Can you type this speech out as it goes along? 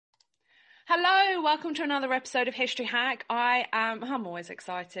Hello, welcome to another episode of History Hack. I'm always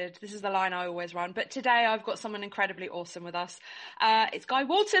excited. This is the line I always run. But today I've got someone incredibly awesome with us. It's Guy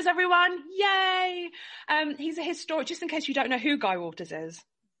Walters, everyone. Yay! He's a historian, just in case you don't know who Guy Walters is.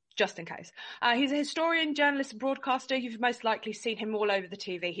 Just in case. He's a historian, journalist, and broadcaster. You've most likely seen him all over the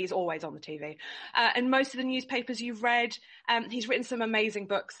TV. He's always on the TV. And most of the newspapers you've read. He's written some amazing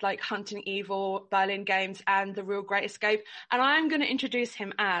books like Hunting Evil, Berlin Games, and The Real Great Escape. And I'm going to introduce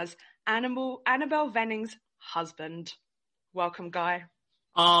him as Annabel Venning's husband. Welcome, Guy.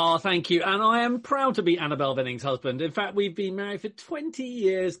 Oh, thank you. And I am proud to be Annabel Venning's husband. In fact, we've been married for 20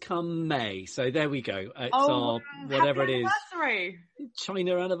 years come May. So there we go. It's our, whatever happy it is. Anniversary.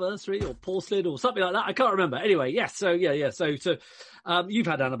 China anniversary or porcelain or something like that. I can't remember. Anyway, yes. So, yeah. So you've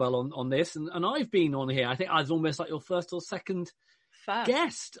had Annabel on this and I've been on here. I think I was almost like your first or second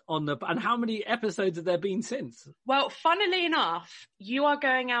guest on and how many episodes have there been since? Well, funnily enough, you are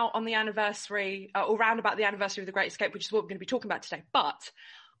going out on the anniversary or round about the anniversary of The Great Escape, which is what we're going to be talking about today. But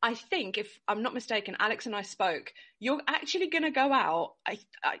I think, if I'm not mistaken, Alex and I spoke, you're actually going to go out,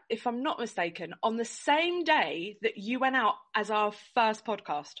 if I'm not mistaken, on the same day that you went out as our first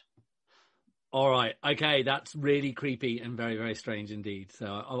podcast. All right. Okay. That's really creepy and very, very strange indeed. So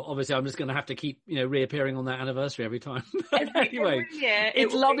obviously I'm just going to have to keep, reappearing on that anniversary every time. Anyway,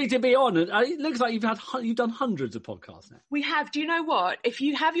 it's lovely to be on. It looks like you've done hundreds of podcasts now. We have. Do you know what? If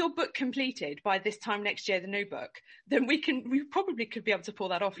you have your book completed by this time next year, the new book, then we probably could be able to pull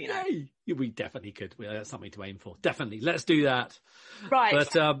that off, Yay. We definitely could. That's something to aim for. Definitely. Let's do that. Right.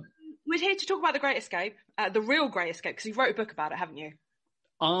 But, we're here to talk about The Great Escape, The Real Great Escape, because you wrote a book about it, haven't you?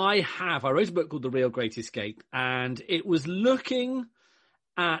 I have. I wrote a book called The Real Great Escape, and it was looking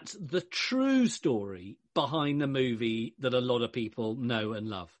at the true story behind the movie that a lot of people know and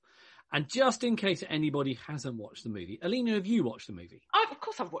love. And just in case anybody hasn't watched the movie, Alina, have you watched the movie? Of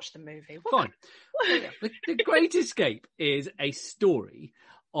course I've watched the movie. Fine. The Great Escape is a story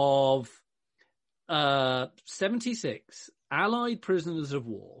of 76 Allied prisoners of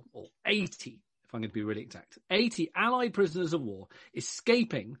war, or 80, if I'm going to be really exact, 80 Allied prisoners of war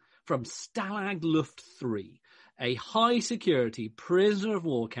escaping from Stalag Luft III, a high-security prisoner of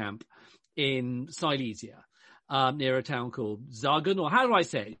war camp in Silesia, near a town called Zagan, or how do I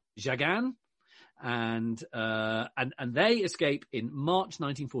say it? Jagan, and they escape in March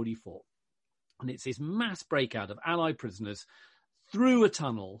 1944, and it's this mass breakout of Allied prisoners through a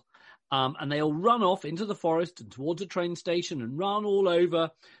tunnel. And they all run off into the forest and towards a train station and run all over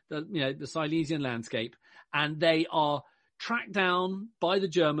the Silesian landscape. And they are tracked down by the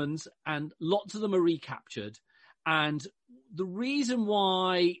Germans, and lots of them are recaptured. And the reason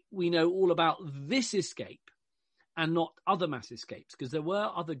why we know all about this escape and not other mass escapes, because there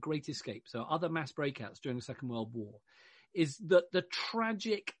were other great escapes or other mass breakouts during the Second World War, is that the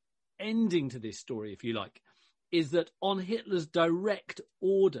tragic ending to this story, if you like, is that on Hitler's direct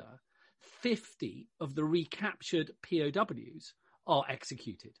order, 50 of the recaptured POWs are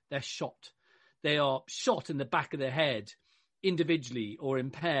executed. They're shot. They are shot in the back of the head individually or in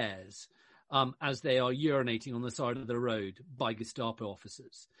pairs as they are urinating on the side of the road by Gestapo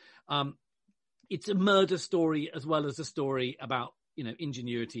officers. It's a murder story as well as a story about,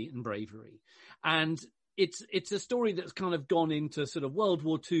 ingenuity and bravery. And it's a story that's kind of gone into sort of World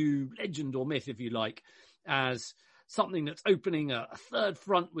War II legend or myth, if you like, as something that's opening a third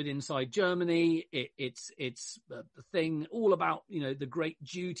front with inside Germany. It's the thing all about, the great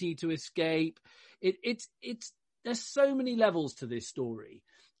duty to escape. There's so many levels to this story.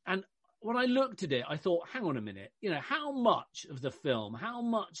 And when I looked at it, I thought, hang on a minute, how much of the film, how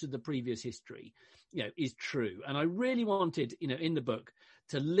much of the previous history, is true? And I really wanted, in the book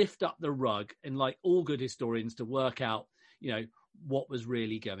to lift up the rug and, like all good historians, to work out, what was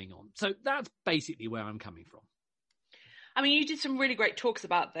really going on. So that's basically where I'm coming from. I mean, you did some really great talks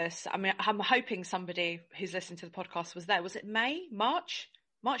about this. I mean, I'm hoping somebody who's listening to the podcast was there. Was it March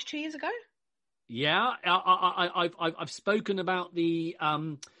 2 years ago? Yeah, I've spoken about the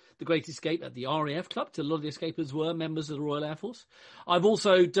Great Escape at the RAF Club. A lot of the escapers were members of the Royal Air Force. I've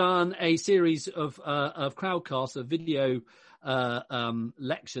also done a series of crowdcasts, of video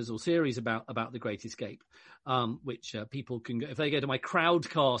lectures or series about the Great Escape, which people can go, if they go to my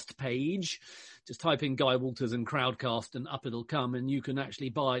Crowdcast page, just type in Guy Walters and Crowdcast and up it'll come, and you can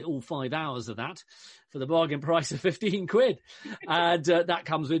actually buy all 5 hours of that for the bargain price of 15 quid. And that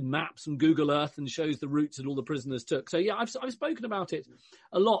comes with maps and Google Earth and shows the routes that all the prisoners took. So yeah, I've spoken about it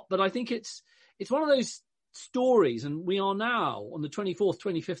a lot, but I think it's one of those stories, and we are now on the 24th,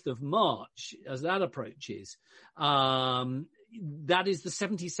 25th of March as that approaches. That is the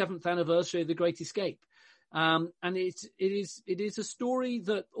 77th anniversary of the Great Escape. And it is a story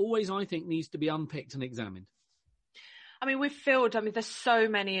that always, I think, needs to be unpicked and examined. I mean, there's so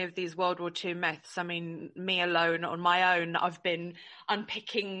many of these World War II myths. I mean, me alone on my own, I've been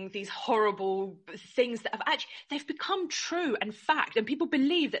unpicking these horrible things that they've become true and fact, and people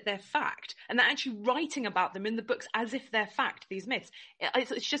believe that they're fact, and they're actually writing about them in the books as if they're fact, these myths.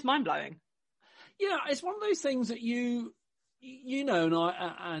 It's just mind-blowing. Yeah, it's one of those things that you know,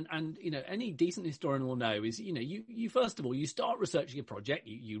 and you know, any decent historian will know is, you know, you first of all, you start researching a project,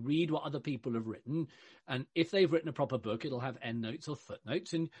 you read what other people have written, and if they've written a proper book, it'll have endnotes or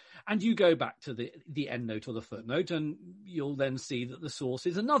footnotes, and you go back to the endnote or the footnote, and you'll then see that the source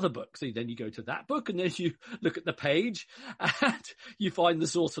is another book. So then you go to that book, and then you look at the page, and you find the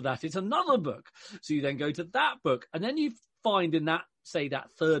source for that. It's another book. So you then go to that book, and then you find in that, say,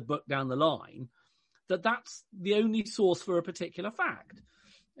 that third book down the line, that's the only source for a particular fact.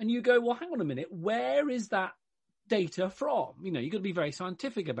 And you go, well, hang on a minute, where is that data from? You know, you've got to be very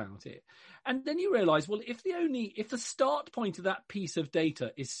scientific about it. And then you realize, well, if the start point of that piece of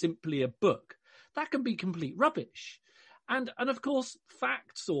data is simply a book, that can be complete rubbish. And of course,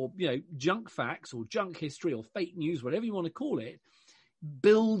 facts, or, you know, junk facts or junk history or fake news, whatever you want to call it,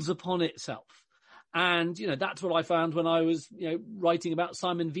 builds upon itself. And, you know, that's what I found when I was, you know, writing about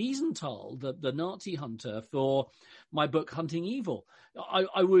Simon Wiesenthal, the Nazi hunter, for my book Hunting Evil.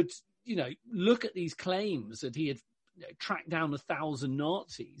 I would, you know, look at these claims that he had, you know, tracked down 1,000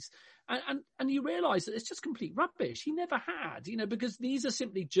 Nazis, and you realize that it's just complete rubbish. He never had, you know, because these are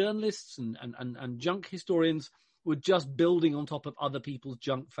simply journalists and junk historians who are just building on top of other people's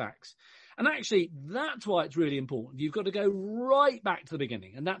junk facts. And actually, that's why it's really important. You've got to go right back to the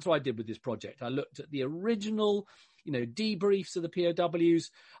beginning. And that's what I did with this project. I looked at the original, you know, debriefs of the POWs.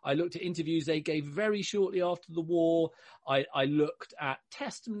 I looked at interviews they gave very shortly after the war. I looked at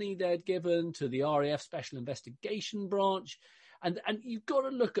testimony they'd given to the RAF Special Investigation Branch. And you've got to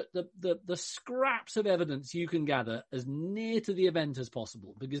look at the scraps of evidence you can gather as near to the event as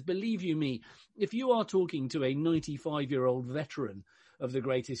possible. Because believe you me, if you are talking to a 95-year-old veteran of the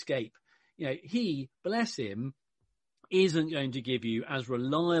Great Escape, you know, he, bless him, isn't going to give you as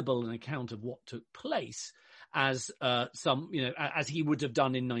reliable an account of what took place as as he would have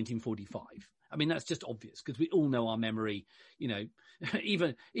done in 1945. I mean, that's just obvious because we all know our memory, you know,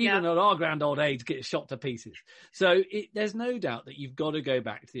 even at our grand old age gets shot to pieces. So there's no doubt that you've got to go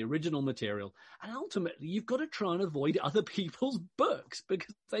back to the original material, and ultimately you've got to try and avoid other people's books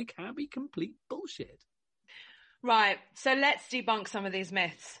because they can be complete bullshit. Right, so let's debunk some of these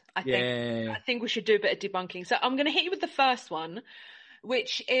myths. I think we should do a bit of debunking. So I'm going to hit you with the first one,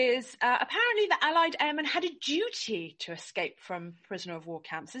 which is apparently the Allied airmen had a duty to escape from prisoner of war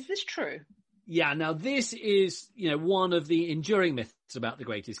camps. Is this true? Yeah, now this is, you know, one of the enduring myths about the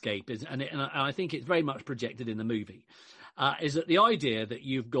Great Escape, and I think it's very much projected in the movie, is that the idea that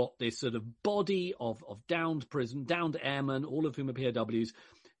you've got this sort of body of downed airmen, all of whom are POWs,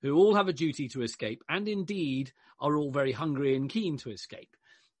 who all have a duty to escape, and indeed are all very hungry and keen to escape.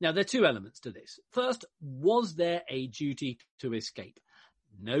 Now, there are two elements to this. First, was there a duty to escape?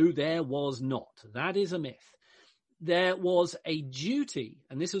 No, there was not. That is a myth. There was a duty,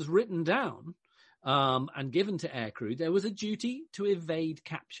 and this was written down and given to aircrew, there was a duty to evade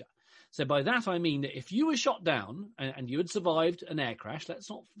capture. So by that, I mean that if you were shot down and you had survived an air crash, let's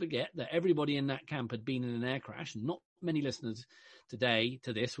not forget that everybody in that camp had been in an air crash. Not many listeners today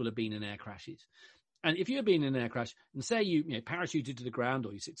to this will have been in air crashes. And if you had been in an air crash and say you parachuted to the ground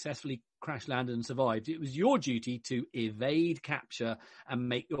or you successfully crash landed and survived, it was your duty to evade capture and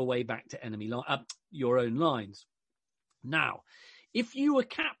make your way back to your own lines. Now, if you were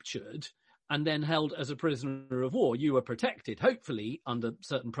captured and then held as a prisoner of war, you were protected, hopefully under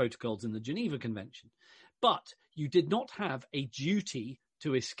certain protocols in the Geneva Convention. But you did not have a duty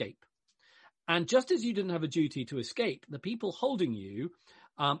to escape. And just as you didn't have a duty to escape, the people holding you,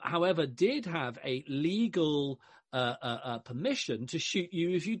 however, did have a legal permission to shoot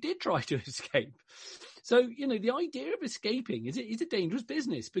you if you did try to escape. So, you know, the idea of escaping is a dangerous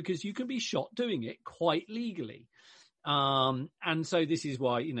business because you can be shot doing it quite legally. And so this is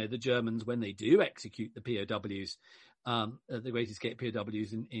why, you know, the Germans, when they do execute the POWs, the Great Escape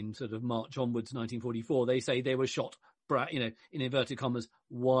POWs in sort of March onwards, 1944, they say they were shot, you know, in inverted commas,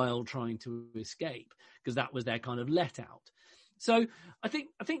 while trying to escape, because that was their kind of let out. So I think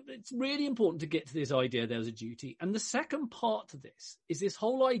it's really important to get to this idea there's a duty. And the second part to this is this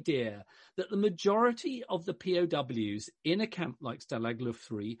whole idea that the majority of the POWs in a camp like Stalag Luft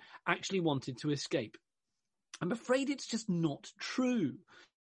 3 actually wanted to escape. I'm afraid it's just not true.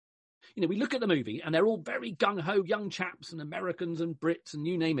 we look at the movie and they're all very gung-ho young chaps and Americans and Brits and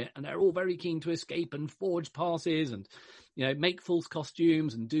you name it. And they're all very keen to escape and forge passes and, make false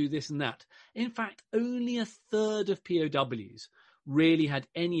costumes and do this and that. In fact, only a third of POWs really had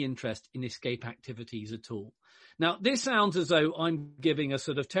any interest in escape activities at all. Now, this sounds as though I'm giving a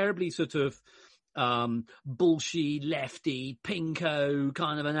sort of terribly sort of bullshit, lefty, pinko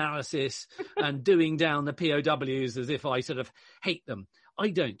kind of analysis and doing down the POWs as if I sort of hate them. I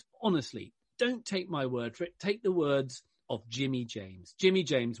don't. Honestly, don't take my word for it. Take the words of Jimmy James. Jimmy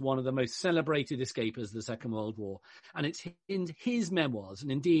James, one of the most celebrated escapers of the Second World War. And it's in his memoirs,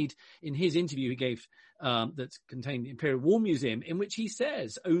 and indeed in his interview he gave that's contained in the Imperial War Museum, in which he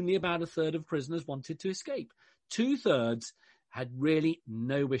says only about a third of prisoners wanted to escape. 2/3 had really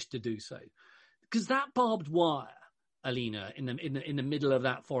no wish to do so. Because that barbed wire, Alina, in the middle of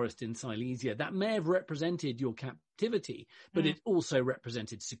that forest in Silesia, that may have represented your captivity, but it also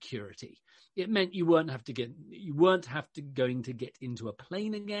represented security. It meant you weren't going to get into a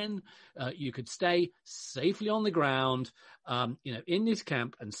plane again. You could stay safely on the ground, in this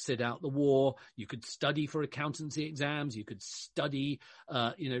camp and sit out the war. You could study for accountancy exams. You could study,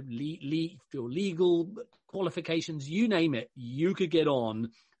 for legal qualifications. You name it. You could get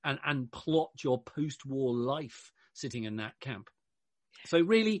on and plot your post-war life sitting in that camp. So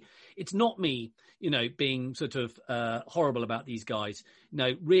really, it's not me, being sort of horrible about these guys.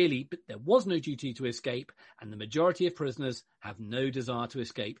 No, really, but there was no duty to escape, and the majority of prisoners have no desire to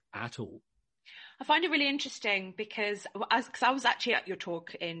escape at all. I find it really interesting because I was actually at your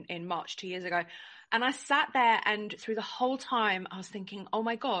talk in March 2 years ago, and I sat there and through the whole time I was thinking, oh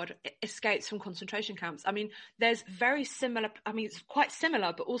my God, escapes from concentration camps. I mean, there's it's quite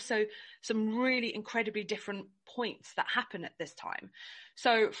similar, but also some really incredibly different points that happen at this time.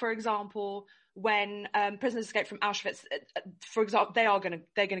 So, for example, when prisoners escape from Auschwitz, for example, they're going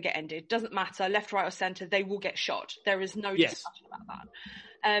to get ended. Doesn't matter, left, right, or centre, they will get shot. There is no discussion about that.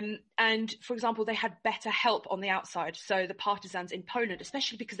 And for example, they had better help on the outside. So the partisans in Poland,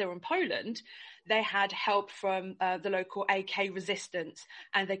 especially because they were in Poland, they had help from the local AK resistance,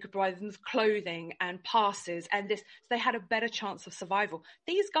 and they could provide them with clothing and passes and this. So they had a better chance of survival.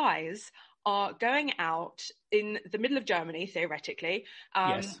 These guys are going out in the middle of Germany, theoretically,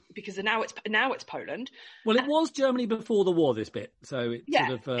 because now it's Poland. Well, it was Germany before the war, this bit. So it's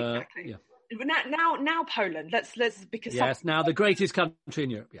exactly. Yeah. Now Poland. Let's because now the greatest country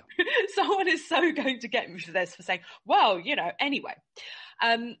in Europe. Yeah, someone is so going to get me for this for saying, well, anyway,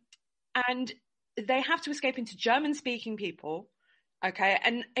 and they have to escape into German-speaking people. Okay,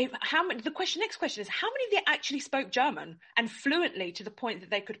 and next question is how many of them actually spoke German and fluently to the point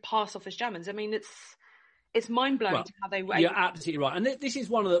that they could pass off as Germans? I mean, it's mind-blowing how they were. You're absolutely right, and this is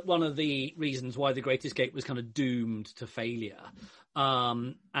one of the reasons why The Great Escape was kind of doomed to failure.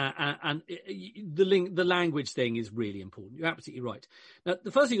 And the language thing is really important. You're absolutely right. Now, the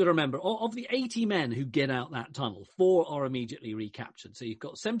first thing you've got to remember, of the 80 men who get out that tunnel, 4 are immediately recaptured. So you've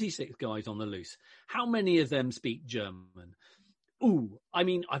got 76 guys on the loose. How many of them speak German? Ooh, I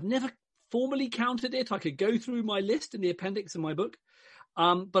mean, I've never formally counted it. I could go through my list in the appendix of my book,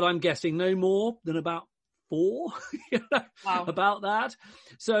 but I'm guessing no more than about 4 Wow. about that.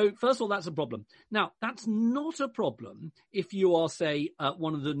 So first of all, that's a problem. Now, that's not a problem if you are, say,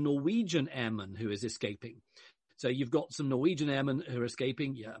 one of the Norwegian airmen who is escaping. So you've got some Norwegian airmen who are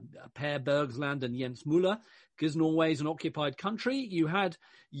escaping, Per Bergsland and Jens Müller, because Norway is an occupied country. You had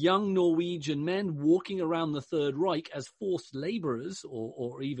young Norwegian men walking around the Third Reich as forced labourers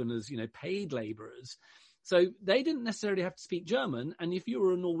or even as, paid labourers. So they didn't necessarily have to speak German. And if you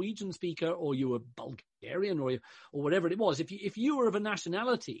were a Norwegian speaker or you were Bulgarian or whatever it was, if you were of a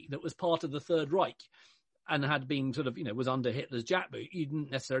nationality that was part of the Third Reich and had been sort of, was under Hitler's jackboot, you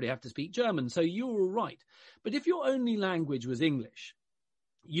didn't necessarily have to speak German. So you were right. But if your only language was English,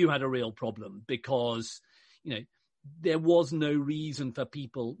 you had a real problem because, there was no reason for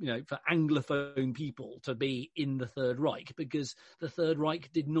people, for Anglophone people to be in the Third Reich because the Third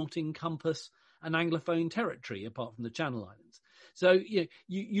Reich did not encompass an Anglophone territory apart from the Channel Islands. So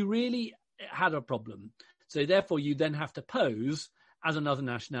you really had a problem. So therefore you then have to pose as another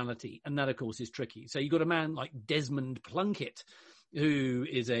nationality. And that, of course, is tricky. So you've got a man like Desmond Plunkett, who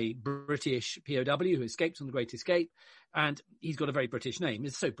is a British POW who escaped on the Great Escape. And he's got a very British name.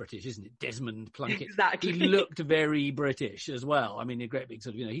 It's so British, isn't it? Desmond Plunkett. Exactly. He looked very British as well. I mean, a great big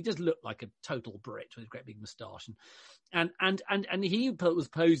sort of, he just looked like a total Brit with a great big moustache. And he was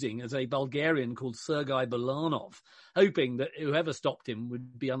posing as a Bulgarian called Sergei Bulanov, hoping that whoever stopped him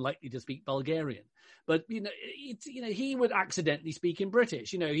would be unlikely to speak Bulgarian. But, he would accidentally speak in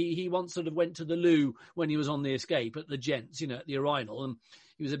British. He once sort of went to the loo when he was on the escape at the gents, at the urinal, and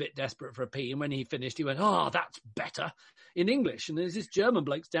he was a bit desperate for a pee. And when he finished, he went, "Oh, that's better," in English. And there's this German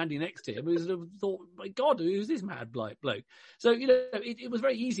bloke standing next to him who sort of thought, "My God, who's this mad bloke?" So, it was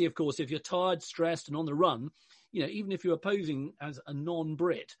very easy, of course, if you're tired, stressed and on the run, even if you're posing as a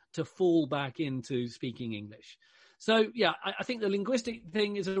non-Brit, to fall back into speaking English. So, yeah, I think the linguistic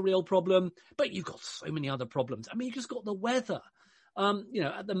thing is a real problem, but you've got so many other problems. I mean, you've just got the weather.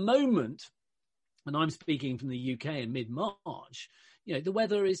 At the moment, and I'm speaking from the UK in mid-March, the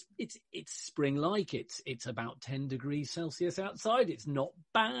weather it's spring-like. It's about 10 degrees Celsius outside. It's not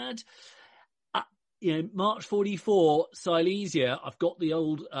bad. March 44, Silesia, I've got the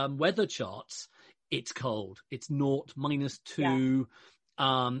old weather charts. It's cold. It's 0, -2.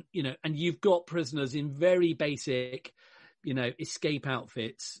 Yeah. And you've got prisoners in very basic, escape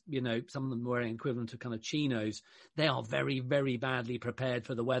outfits, some of them wearing equivalent to kind of chinos. They are very, very badly prepared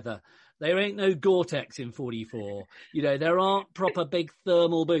for the weather. There ain't no Gore-Tex in 44. There aren't proper big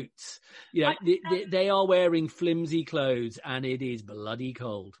thermal boots. They are wearing flimsy clothes, and it is bloody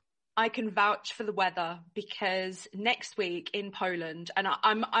cold. I can vouch for the weather, because next week in Poland, and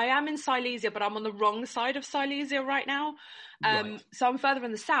I am in Silesia, but I'm on the wrong side of Silesia right now. Right. So I'm further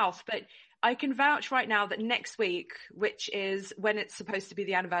in the south, but I can vouch right now that next week, which is when it's supposed to be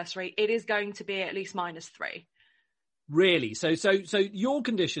the anniversary, it is going to be at least -3. Really? So your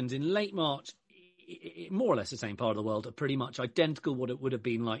conditions in late March, more or less the same part of the world, are pretty much identical what it would have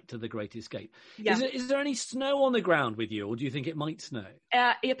been like to the Great Escape. Yeah. Is there any snow on the ground with you, or do you think it might snow?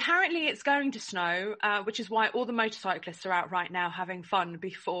 Apparently it's going to snow, which is why all the motorcyclists are out right now having fun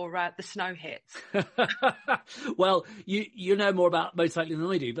before the snow hits. Well, you know more about motorcycling than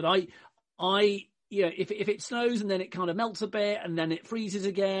I do, but I if it snows and then it kind of melts a bit and then it freezes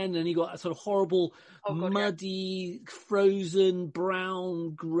again, and you got a sort of horrible, muddy, frozen,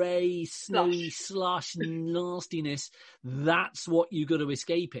 brown, grey, snowy slush nastiness. That's what you got to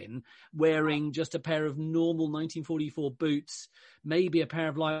escape in, wearing just a pair of normal 1944 boots, maybe a pair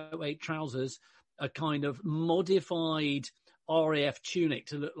of lightweight trousers, a kind of modified RAF tunic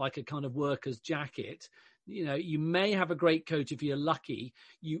to look like a kind of worker's jacket. You may have a greatcoat if you're lucky.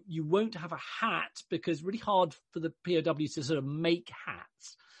 You won't have a hat, because it's really hard for the POWs to sort of make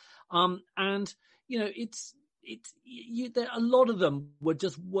hats. A lot of them were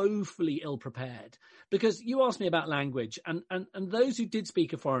just woefully ill prepared, because you asked me about language, and those who did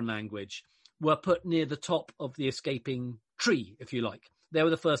speak a foreign language were put near the top of the escaping tree, if you like. They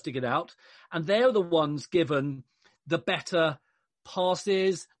were the first to get out, and they're the ones given the better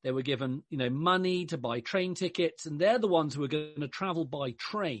passes. They were given, money to buy train tickets, and they're the ones who are going to travel by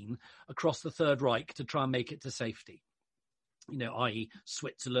train across the Third Reich to try and make it to safety. I.e.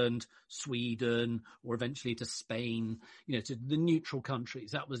 Switzerland, Sweden, or eventually to Spain, to the neutral countries.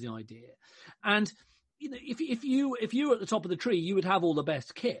 That was the idea. And if you were at the top of the tree, you would have all the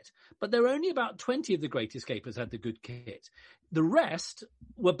best kit. But there were only about 20 of the Great Escapers had the good kit. The rest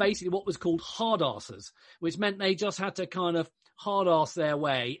were basically what was called hard-asses, which meant they just had to kind of hard-ass their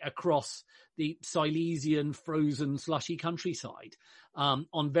way across the Silesian frozen slushy countryside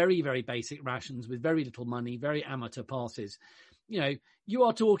on very, very basic rations with very little money, very amateur passes. You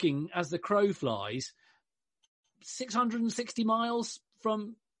are talking, as the crow flies, 660 miles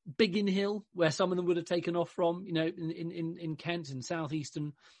from Biggin Hill, where some of them would have taken off from, in Kent, in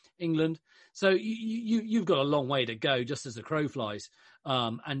southeastern England. So you've got a long way to go just as the crow flies.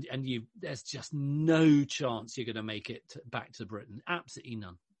 And there's just no chance you're going to make it back to Britain. Absolutely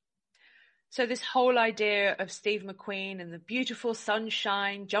none. So this whole idea of Steve McQueen and the beautiful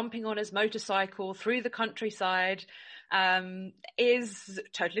sunshine, jumping on his motorcycle through the countryside, is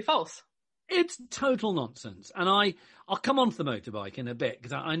totally false. It's total nonsense. And I'll come on to the motorbike in a bit,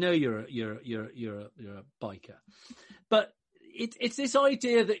 because I know you're a biker. But it's this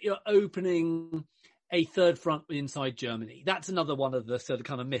idea that you're opening a third front inside Germany. That's another one of the sort of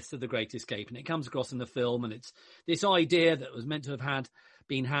kind of myths of the Great Escape. And it comes across in the film. And it's this idea that was meant to have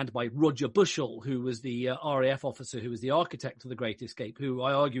been had by Roger Bushell, who was the RAF officer who was the architect of the Great Escape, who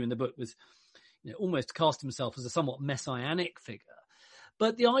I argue in the book was almost cast himself as a somewhat messianic figure.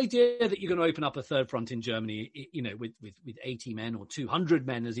 But the idea that you're going to open up a third front in Germany, with 80 men or 200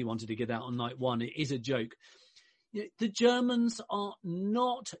 men, as he wanted to get out on night one, it is a joke. The Germans are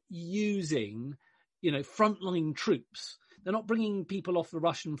not using, frontline troops. They're not bringing people off the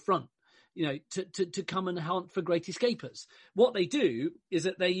Russian front, to come and hunt for Great Escapers. What they do is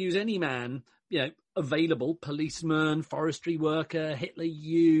that they use any man, available, policeman, forestry worker, Hitler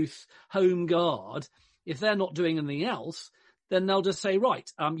Youth, Home Guard. If they're not doing anything else, then they'll just say, right,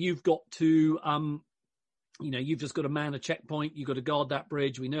 you've got to You've just got to man a checkpoint. You've got to guard that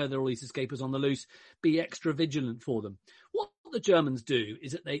bridge. We know there are all these escapers on the loose. Be extra vigilant for them. What the Germans do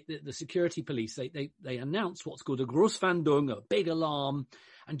is that the security police, they announce what's called a Großfahndung, a big alarm.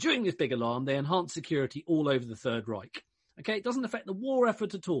 And during this big alarm, they enhance security all over the Third Reich. Okay, it doesn't affect the war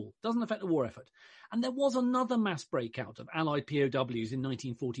effort at all. Doesn't affect the war effort. And there was another mass breakout of Allied POWs in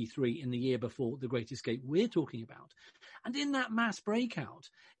 1943, in the year before the Great Escape we're talking about. And in that mass breakout,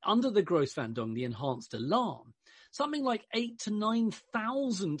 under the Großfahndung, the enhanced alarm, something like 8,000 to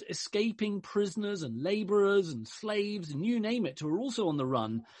 9,000 escaping prisoners and labourers and slaves and you name it, who were also on the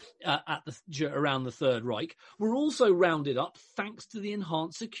run around the Third Reich, were also rounded up thanks to the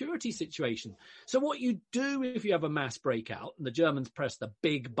enhanced security situation. So what you do if you have a mass breakout and the Germans press the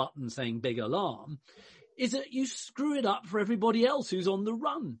big button saying big alarm, is that you screw it up for everybody else who's on the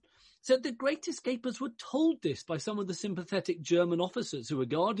run. So the Great Escapers were told this by some of the sympathetic German officers who were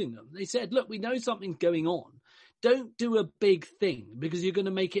guarding them. They said, look, we know something's going on. Don't do a big thing because you're going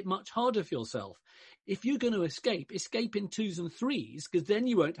to make it much harder for yourself. If you're going to escape in 2s and 3s, because then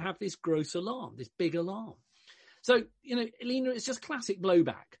you won't have this gross alarm, this big alarm. So, Elena, it's just classic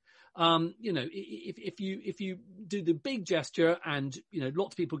blowback. If you do the big gesture and,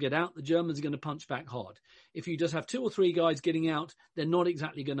 lots of people get out, the Germans are going to punch back hard. If you just have 2 or 3 guys getting out, they're not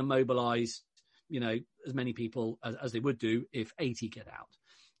exactly going to mobilize, as many people as they would do if 80 get out.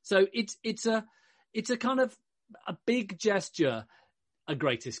 So it's a kind of a big gesture, a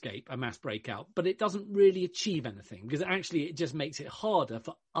great escape, a mass breakout, but it doesn't really achieve anything because actually it just makes it harder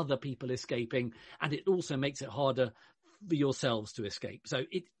for other people escaping. And it also makes it harder for yourselves to escape. So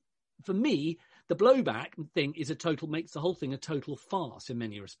for me, the blowback thing makes the whole thing a total farce in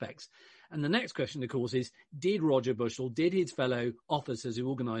many respects. And the next question, of course, is, did Roger Bushell, did his fellow officers who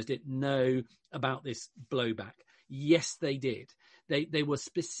organised it know about this blowback? Yes, they did. They were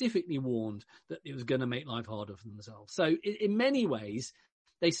specifically warned that it was going to make life harder for themselves. So in many ways,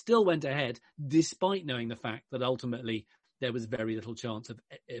 they still went ahead, despite knowing the fact that ultimately there was very little chance of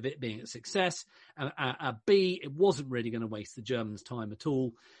it being a success. B, it wasn't really going to waste the Germans' time at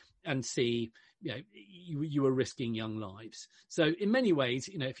all. And C, you were risking young lives. So in many ways,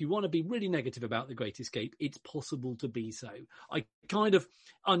 if you want to be really negative about the Great Escape, it's possible to be so. I kind of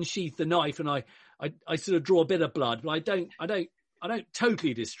unsheath the knife and I sort of draw a bit of blood, but I don't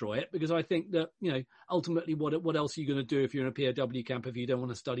totally destroy it because I think that, ultimately what else are you going to do if you're in a POW camp if you don't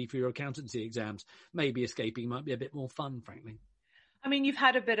want to study for your accountancy exams? Maybe escaping might be a bit more fun, frankly. I mean, you've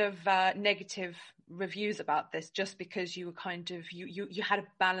had a bit of negative reviews about this just because you were you had a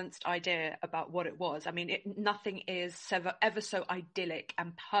balanced idea about what it was. I mean, nothing is ever so idyllic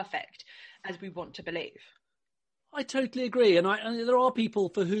and perfect as we want to believe. I totally agree. And there are people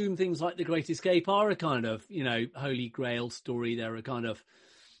for whom things like The Great Escape are a kind of, holy grail story. They're a kind of,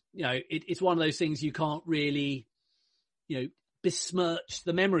 it's one of those things you can't really, besmirch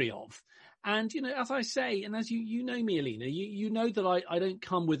the memory of. And, as I say, and as you know me, Alina, you know that I don't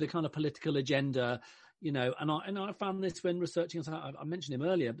come with a kind of political agenda, and I found this when researching, I mentioned him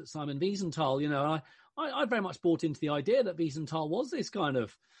earlier, but Simon Wiesenthal, I very much bought into the idea that Wiesenthal was this kind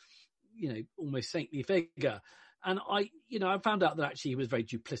of, almost saintly figure. And I found out that actually he was very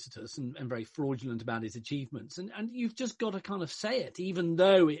duplicitous and very fraudulent about his achievements. And you've just got to kind of say it, even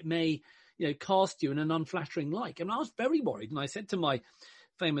though it may, cast you in an unflattering light. And I was very worried. And I said to my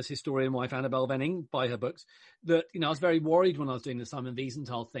famous historian wife, Annabelle Venning, buy her books, that, I was very worried when I was doing the Simon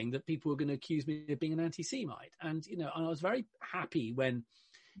Wiesenthal thing that people were going to accuse me of being an anti-Semite. And, and I was very happy when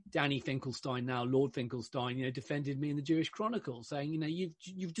Danny Finkelstein, now Lord Finkelstein, defended me in the Jewish Chronicle, saying,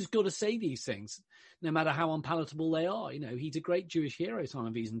 you've just got to say these things, no matter how unpalatable they are. He's a great Jewish hero,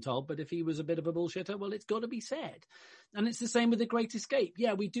 Simon Wiesenthal, but if he was a bit of a bullshitter, well, it's got to be said. And it's the same with The Great Escape.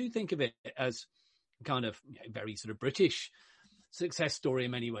 Yeah, we do think of it as kind of very sort of British success story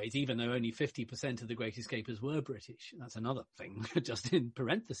in many ways, even though only 50% of the Great Escapers were British. That's another thing, just in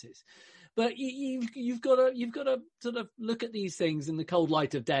parentheses. But you've got to sort of look at these things in the cold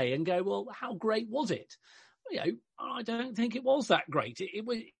light of day and go, well, how great was it? I don't think it was that great. It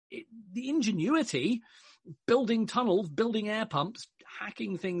was the ingenuity, building tunnels, building air pumps,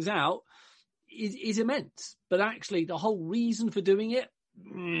 hacking things out is immense. But actually, the whole reason for doing it,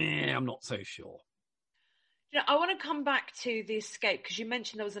 I'm not so sure. I want to come back to the escape because you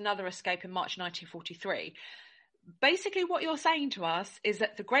mentioned there was another escape in March 1943. Basically, what you're saying to us is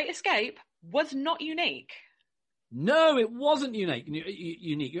that the Great Escape was not unique. No, it wasn't unique.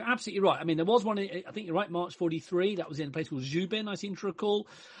 You're absolutely right. I mean, there was one, I think you're right, March 43. That was in a place called Zhubin, I seem to recall.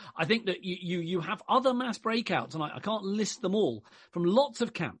 I think that you have other mass breakouts, and I can't list them all, from lots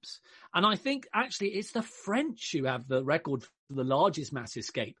of camps. And I think actually it's the French who have the record for the largest mass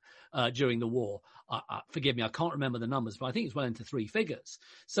escape during the war. forgive me, I can't remember the numbers, but I think it's well into 3 figures.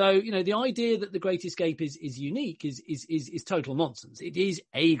 So, the idea that The Great Escape is unique is total nonsense. It is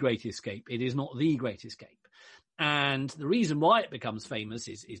a great escape. It is not the great escape. And the reason why it becomes famous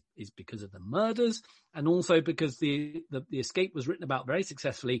is because of the murders, and also because the escape was written about very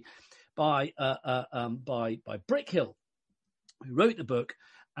successfully by Brickhill, who wrote the book.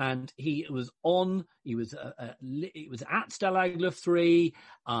 And it was at Stalag Luft 3.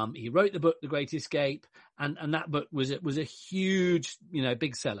 He wrote the book, The Great Escape, and that book was a huge,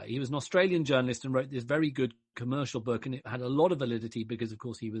 big seller. He was an Australian journalist and wrote this very good commercial book, and it had a lot of validity because, of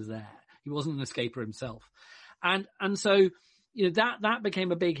course, he was there. He wasn't an escaper himself. And so, that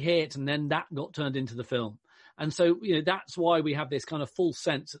became a big hit, and then that got turned into the film. And so, that's why we have this kind of full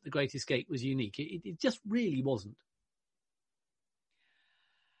sense that The Great Escape was unique. It just really wasn't.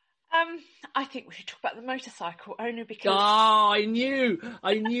 I think we should talk about the motorcycle, only because... Oh, I knew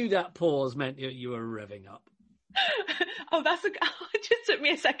that pause meant you were revving up. Oh, it just took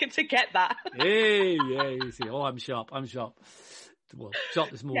me a second to get that. Hey, yeah, you see. Oh, I'm sharp. Well,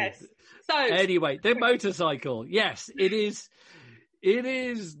 sharp this morning. Yes. So anyway, the motorcycle. Yes, it is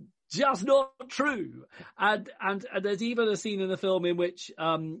just not true. And there's even a scene in the film in which,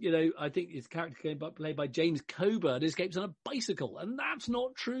 I think his character played by James Coburn escapes on a bicycle, and that's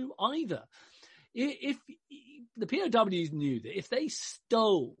not true either. If the POWs knew that if they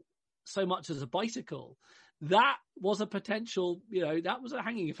stole so much as a bicycle, that was a potential, that was a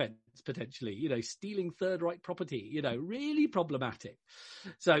hanging offence, potentially, stealing Third Reich property, really problematic.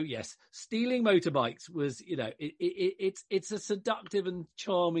 So, yes, stealing motorbikes was, it's a seductive and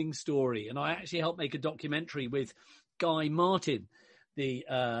charming story. And I actually helped make a documentary with Guy Martin, the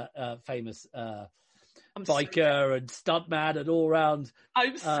famous biker and stuntman and all round.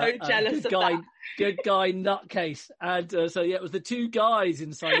 I'm so jealous of that. Good guy nutcase. And it was the two guys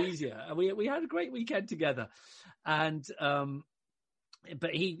in Silesia. And we had a great weekend together. And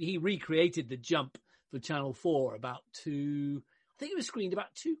but he recreated the jump for Channel 4 I think it was screened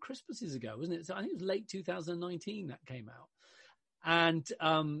about 2 Christmases ago, wasn't it? So I think it was late 2019 that came out. And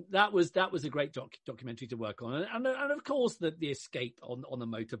that was a great documentary to work on. And of course the escape on the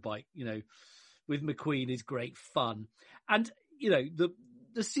motorbike, with McQueen is great fun. And,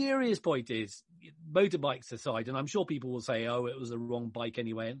 the serious point is, motorbikes aside, and I'm sure people will say, oh, it was the wrong bike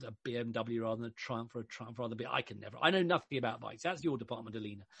anyway, a BMW rather than a Triumph, or a Triumph rather than I know nothing about bikes. That's your department,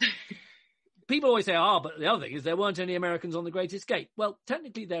 Alina. People always say, but the other thing is there weren't any Americans on The Great Escape. Well,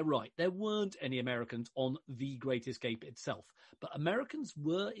 technically they're right. There weren't any Americans on The Great Escape itself. But Americans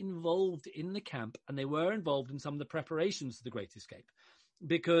were involved in the camp, and they were involved in some of the preparations for The Great Escape.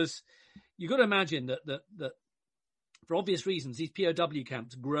 Because you've got to imagine that for obvious reasons, these POW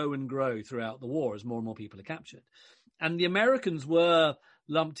camps grow and grow throughout the war as more and more people are captured. And the Americans were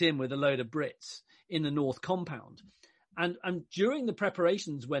lumped in with a load of Brits in the North Compound. And during the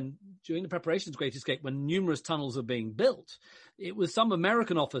preparations, Great Escape, when numerous tunnels were being built, it was some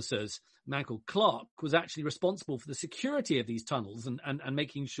American officers, a man called Clark, was actually responsible for the security of these tunnels and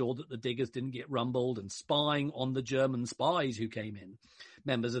making sure that the diggers didn't get rumbled, and spying on the German spies who came in,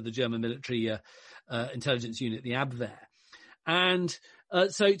 members of the German military intelligence unit, the Abwehr. And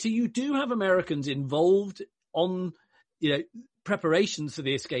so you do have Americans involved on, preparations for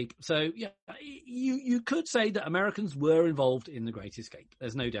the escape. So yeah, you could say that Americans were involved in the Great Escape.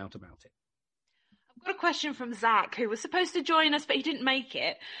 There's no doubt about it. I've got a question from Zach, who was supposed to join us, but he didn't make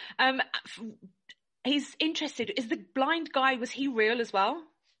it. He's interested. Is the blind guy, was he real as well?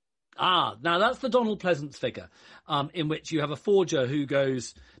 Now that's the Donald Pleasance figure, in which you have a forger who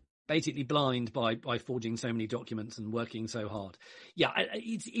goes basically blind by forging so many documents and working so hard. Yeah,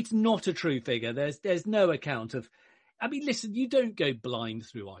 it's not a true figure. There's no account of. I mean, listen, you don't go blind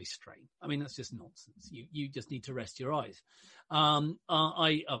through eye strain. I mean, that's just nonsense. You just need to rest your eyes. I'm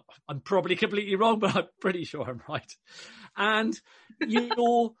probably completely wrong, but I'm pretty sure I'm right. And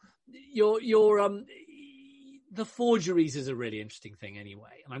the forgeries is a really interesting thing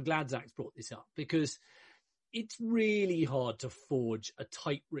anyway. And I'm glad Zach's brought this up, because it's really hard to forge a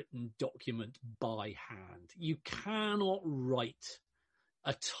typewritten document by hand. You cannot write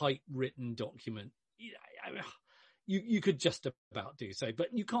a typewritten document. You could just about do so,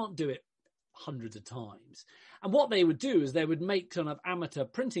 but you can't do it hundreds of times. And what they would do is they would make kind of amateur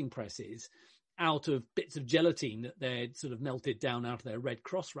printing presses out of bits of gelatine that they'd sort of melted down out of their Red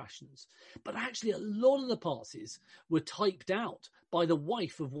Cross rations. But actually a lot of the passes were typed out by the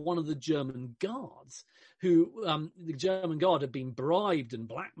wife of one of the German guards, who the German guard had been bribed and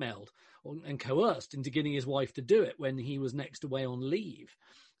blackmailed and coerced into getting his wife to do it when he was next away on leave.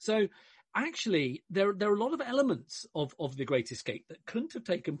 So actually, there are a lot of elements of the Great Escape that couldn't have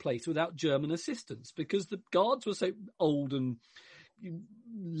taken place without German assistance, because the guards were so old and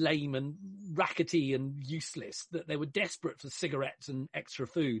lame and rackety and useless that they were desperate for cigarettes and extra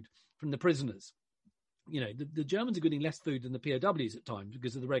food from the prisoners. The Germans are getting less food than the POWs at times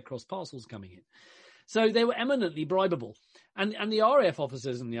because of the Red Cross parcels coming in. So they were eminently bribable. And the RAF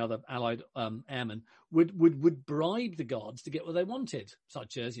officers and the other Allied airmen would bribe the guards to get what they wanted,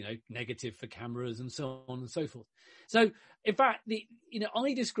 such as, negative for cameras and so on and so forth. So, in fact,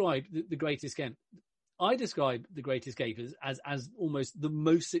 I describe the Great Escape. I describe the Great Escape as almost the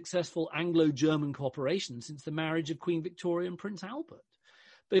most successful Anglo-German cooperation since the marriage of Queen Victoria and Prince Albert.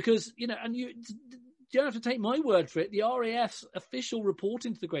 Because, you don't have to take my word for it. The RAF's official report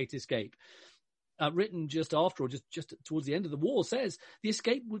into the Great Escape, written just after or just towards the end of the war, says the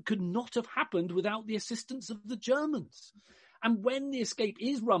escape could not have happened without the assistance of the Germans. And when the escape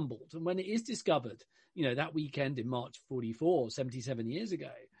is rumbled and when it is discovered, that weekend in March 44, 77 years ago,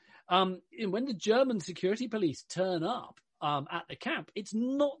 when the German security police turn up at the camp, it's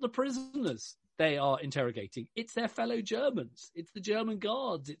not the prisoners they are interrogating. It's their fellow Germans. It's the German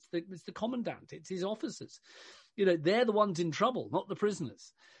guards. It's the commandant. It's his officers. They're the ones in trouble, not the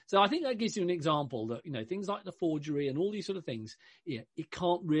prisoners. So I think that gives you an example that, things like the forgery and all these sort of things, it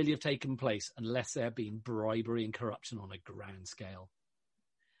can't really have taken place unless there have been bribery and corruption on a grand scale.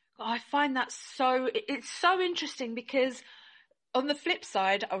 I find that it's so interesting, because on the flip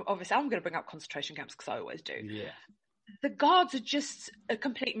side, obviously I'm going to bring up concentration camps because I always do. Yeah. The guards are just a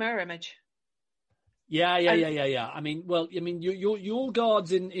complete mirror image. Yeah. Your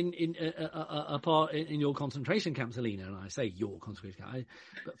guards in your concentration camps, Alina, and I say your concentration camp,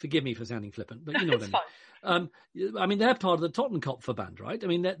 but forgive me for sounding flippant, but you know what I mean. They're part of the Totenkopf right? I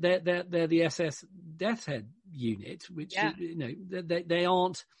mean, they're the SS Death's Head unit, which they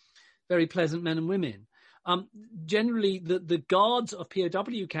aren't very pleasant men and women. Generally, the guards of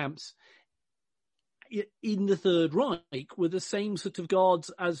POW camps in the Third Reich were the same sort of guards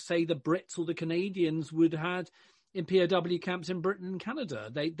as, say, the Brits or the Canadians would have had in POW camps in Britain and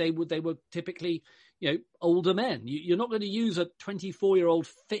Canada. They were typically, older men. You're not going to use a 24-year-old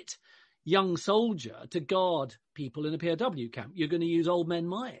fit young soldier to guard people in a POW camp. You're going to use old men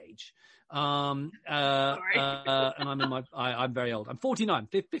my age. And I'm very old. I'm 49,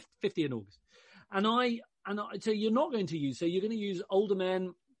 50 in August. So you're not going to use. So you're going to use older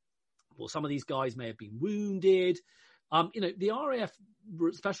men. Well, some of these guys may have been wounded. The RAF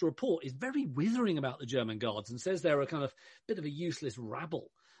special report is very withering about the German guards and says they're a kind of bit of a useless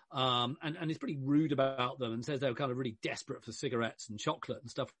rabble. And it's pretty rude about them and says they were kind of really desperate for cigarettes and chocolate and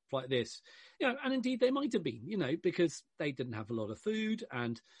stuff like this. And indeed they might have been, because they didn't have a lot of food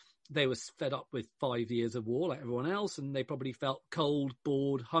and they were fed up with 5 years of war like everyone else. And they probably felt cold,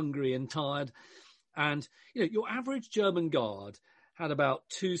 bored, hungry and tired. And, your average German guard had about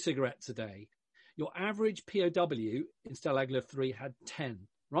 2 cigarettes a day. Your average POW in Stalag Luft 3 had 10,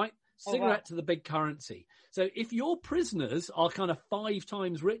 right? Cigarettes are the big currency. So if your prisoners are kind of 5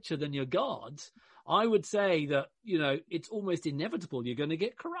 times richer than your guards, I would say that, it's almost inevitable you're going to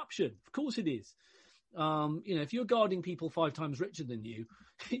get corruption. Of course it is. If you're guarding people 5 times richer than you,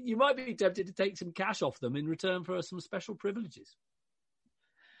 you might be tempted to take some cash off them in return for some special privileges.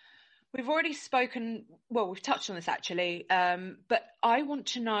 We've already spoken, we've touched on this actually, but I want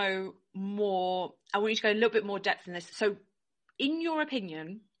to know more. I want you to go a little bit more depth in this. So in your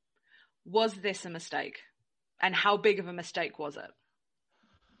opinion, was this a mistake? And how big of a mistake was it?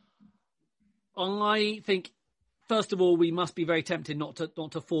 I think, first of all, we must be very tempted not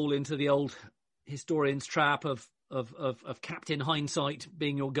to fall into the old historian's trap of Captain Hindsight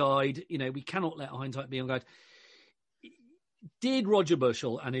being your guide. We cannot let hindsight be your guide. Did Roger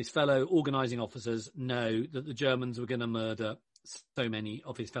Bushell and his fellow organising officers know that the Germans were going to murder so many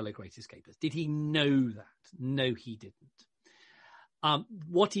of his fellow Great Escapers? Did he know that? No, he didn't.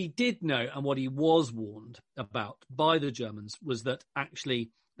 What he did know and what he was warned about by the Germans was that actually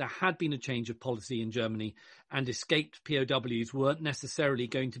there had been a change of policy in Germany and escaped POWs weren't necessarily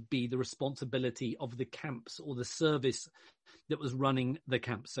going to be the responsibility of the camps or the service that was running the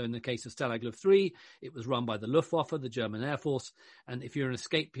camps. So in the case of Stalag Luft 3, it was run by the Luftwaffe, the German Air Force. And if you're an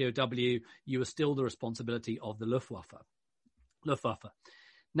escaped POW, you are still the responsibility of the Luftwaffe.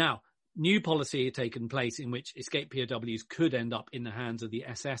 Now, new policy had taken place in which escaped POWs could end up in the hands of the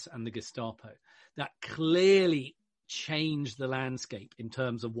SS and the Gestapo. That clearly changed the landscape in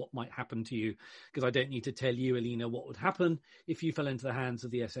terms of what might happen to you, because I don't need to tell you, Alina, what would happen if you fell into the hands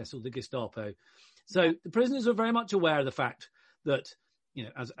of the SS or the Gestapo. So the prisoners were very much aware of the fact that,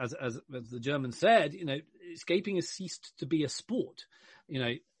 as the Germans said, escaping has ceased to be a sport.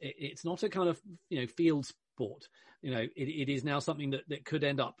 It's not a kind of, field sport. It is now something that could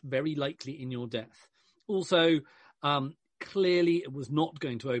end up very likely in your death. Also, clearly it was not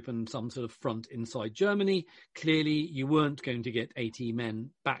going to open some sort of front inside Germany. Clearly you weren't going to get 80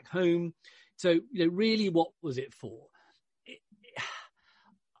 men back home. So, really, what was it for?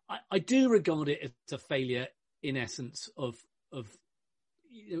 I do regard it as a failure, in essence, of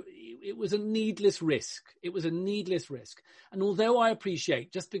it was a needless risk. It was a needless risk. And although I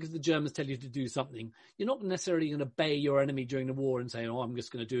appreciate, just because the Germans tell you to do something, you're not necessarily going to obey your enemy during the war and say, oh, I'm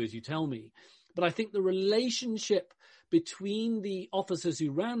just going to do as you tell me. But I think the relationship between the officers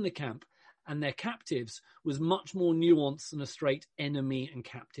who ran the camp and their captives was much more nuanced than a straight enemy and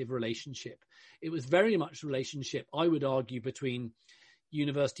captive relationship. It was very much a relationship, I would argue, between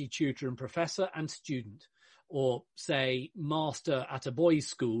university tutor and professor and student, or say master at a boys'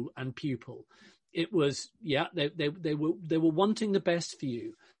 school and pupil. It was, they were wanting the best for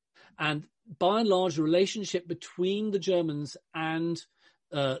you. And by and large, the relationship between the Germans and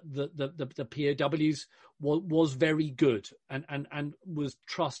the POWs was very good and was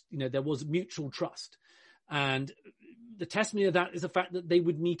trust, there was mutual trust. And the testimony of that is the fact that they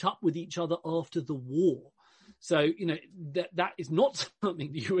would meet up with each other after the war. So, that is not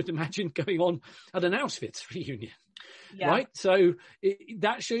something that you would imagine going on at an Auschwitz reunion, right? So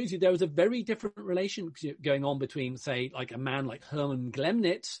that shows you there was a very different relationship going on between, say, like a man like Hermann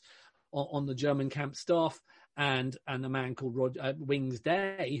Glemnitz on the German camp staff and a man called Wings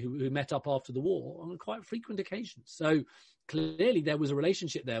Day, who met up after the war on quite frequent occasions. So clearly there was a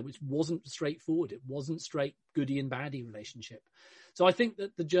relationship there which wasn't straightforward. It wasn't straight goody and baddie relationship. So I think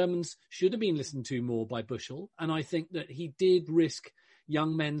that the Germans should have been listened to more by Bushell. And I think that he did risk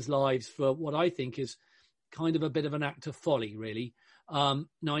young men's lives for what I think is kind of a bit of an act of folly, really. Now,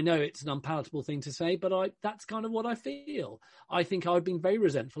 I know it's an unpalatable thing to say, but that's kind of what I feel. I think I'd been very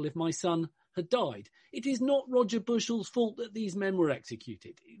resentful if my son had died. It is not Roger Bushell's fault that these men were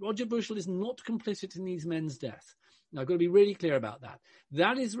executed. Roger Bushell is not complicit in these men's death. Now, I've got to be really clear about that.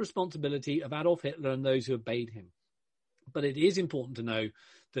 That is the responsibility of Adolf Hitler and those who obeyed him. But it is important to know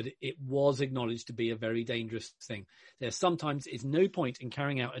that it was acknowledged to be a very dangerous thing. There sometimes is no point in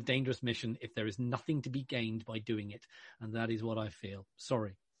carrying out a dangerous mission if there is nothing to be gained by doing it. And that is what I feel.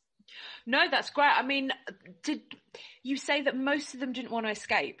 Sorry. No, that's great. I mean, did you say that most of them didn't want to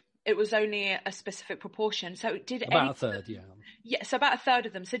escape? It was only a specific proportion. So did about a third, yeah. Yeah, so about a third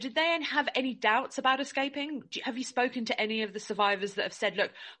of them. So did they have any doubts about escaping? Have you spoken to any of the survivors that have said,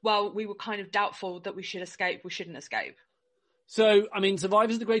 look, well, we were kind of doubtful that we should escape, we shouldn't escape? So, I mean,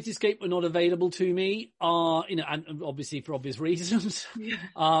 survivors of the Great Escape were not available to me, and obviously for obvious reasons. Yeah.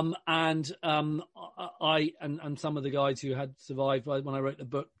 And some of the guys who had survived when I wrote the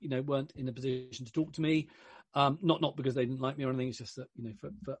book, weren't in a position to talk to me. Not because they didn't like me or anything. It's just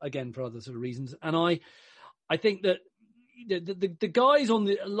that, for other sort of reasons. And I think that the guys on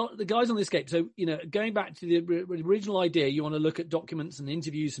the escape. So, going back to the original idea, you want to look at documents and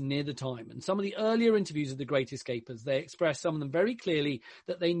interviews from near the time. And some of the earlier interviews of the Great Escapers, they expressed, some of them very clearly,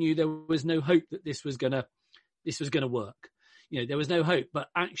 that they knew there was no hope that this was gonna work. There was no hope. But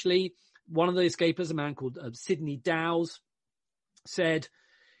actually, one of the escapers, a man called Sidney Dowes, said,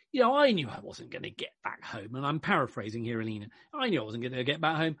 I knew I wasn't going to get back home. And I'm paraphrasing here, Alina. I knew I wasn't going to get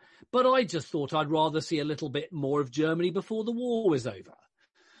back home, but I just thought I'd rather see a little bit more of Germany before the war was over.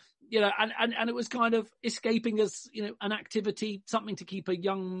 And it was kind of escaping as, an activity, something to keep a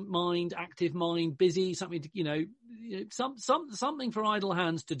young mind, active mind busy, something to, something for idle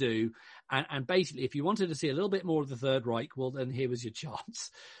hands to do. And basically, if you wanted to see a little bit more of the Third Reich, well, then here was your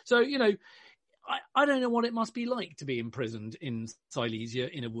chance. So, I don't know what it must be like to be imprisoned in Silesia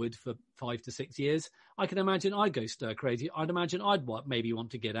in a wood for 5 to 6 years. I can imagine I'd go stir crazy. I'd imagine I'd maybe want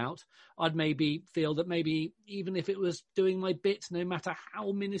to get out. I'd maybe feel that maybe even if it was doing my bit, no matter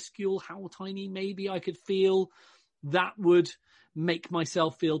how minuscule, how tiny, maybe I could feel that would make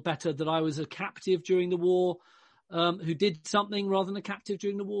myself feel better that I was a captive during the war who did something rather than a captive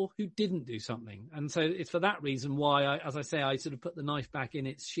during the war who didn't do something. And so it's for that reason why, I sort of put the knife back in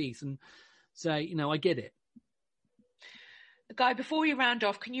its sheath and say, I get it. Guy, before we round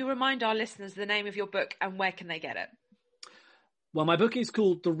off, can you remind our listeners the name of your book and where can they get it? Well, my book is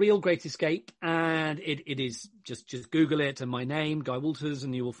called The Real Great Escape, and it is just Google it and my name, Guy Walters,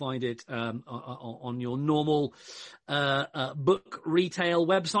 and you will find it on your normal book retail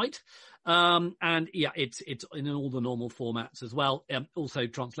website. And yeah, it's in all the normal formats as well. Also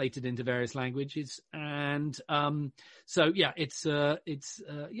translated into various languages. And so yeah, I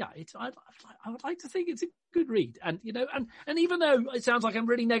would like to think it's a good read. And and even though it sounds like I'm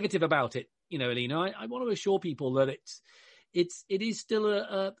really negative about it, Alina, I want to assure people that it is still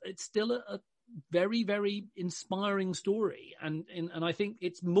a very, very inspiring story. And I think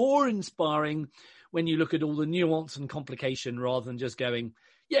it's more inspiring when you look at all the nuance and complication rather than just going,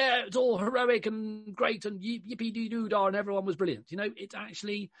 yeah, it's all heroic and great and yippee-doo-dah and everyone was brilliant. It's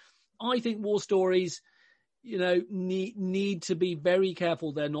actually, I think war stories, need to be very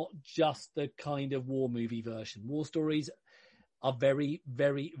careful. They're not just the kind of war movie version. War stories are very,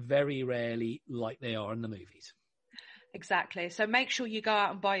 very, very rarely like they are in the movies. Exactly. So make sure you go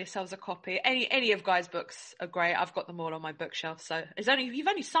out and buy yourselves a copy. Any of Guy's books are great. I've got them all on my bookshelf. So you've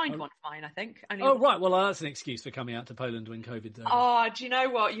only signed one of mine, I think. Right. Well, that's an excuse for coming out to Poland when COVID's over. Oh, do you know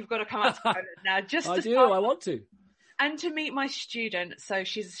what? You've got to come out to Poland now. I want to. And to meet my student. So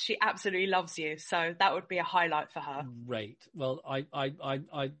she absolutely loves you. So that would be a highlight for her. Great. Well, I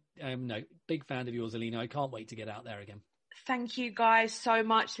am big fan of yours, Alina. I can't wait to get out there again. Thank you guys so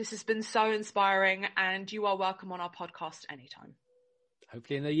much. This has been so inspiring, and you are welcome on our podcast anytime.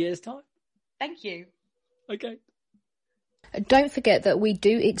 Hopefully in a year's time. Thank you. Okay. Don't forget that we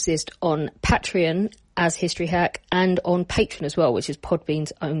do exist on Patreon as History Hack and on Patreon as well, which is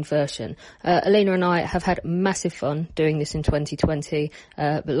Podbean's own version. Alina and I have had massive fun doing this in 2020,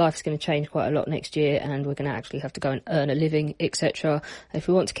 but life's going to change quite a lot next year and we're going to actually have to go and earn a living, etc. If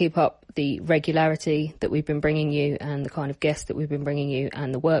we want to keep up the regularity that we've been bringing you and the kind of guests that we've been bringing you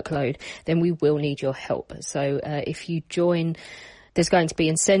and the workload, then we will need your help. So if you join, there's going to be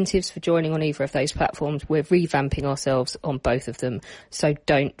incentives for joining on either of those platforms. We're revamping ourselves on both of them. So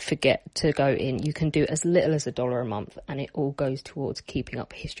don't forget to go in. You can do as little as $1 a month and it all goes towards keeping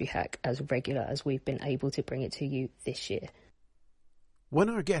up History Hack as regular as we've been able to bring it to you this year. When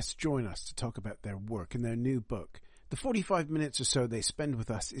our guests join us to talk about their work and their new book, the 45 minutes or so they spend with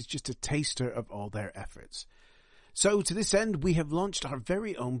us is just a taster of all their efforts. So to this end, we have launched our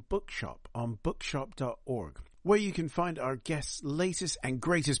very own bookshop on bookshop.org. where you can find our guests' latest and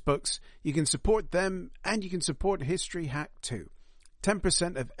greatest books. You can support them and you can support History Hack too.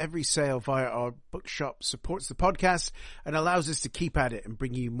 10% of every sale via our bookshop supports the podcast and allows us to keep at it and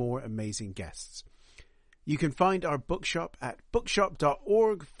bring you more amazing guests. You can find our bookshop at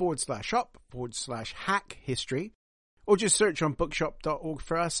bookshop.org/shop/hack history, or just search on bookshop.org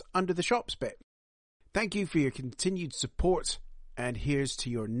for us under the shops bit. Thank you for your continued support, and here's to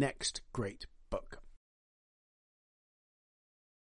your next great